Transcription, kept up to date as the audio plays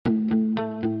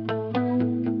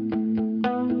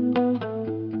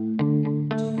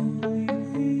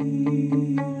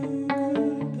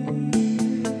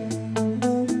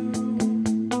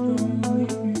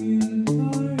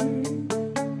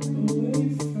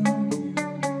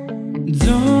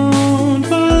Don't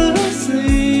fall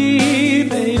asleep,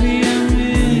 baby, I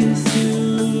miss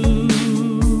you.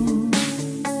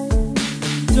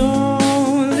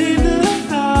 Don't leave the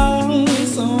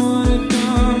house, I wanna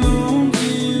come home to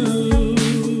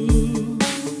you.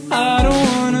 I don't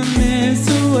wanna miss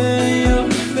the way your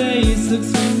face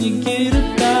looks when you get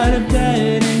up out of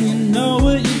bed and you know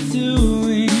what you're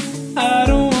doing. I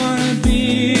don't wanna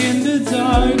be in the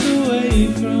dark away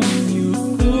from you.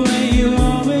 The way you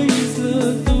always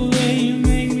look, the way you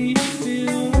make me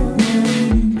feel.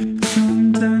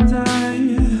 Sometimes I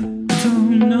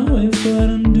don't know if what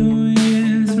I'm doing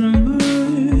is wrong,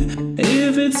 but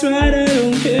if it's right I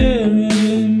don't care. If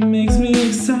it makes me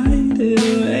excited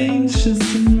or anxious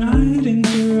and riding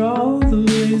for all the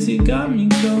ways you got me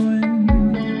going.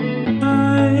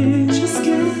 I just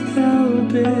can't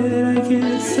help it, I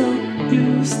get so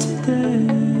used to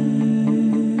this.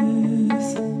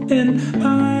 And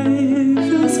I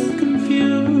feel so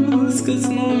confused, 'cause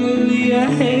normally I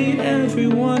hate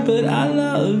everyone, but I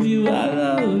love you,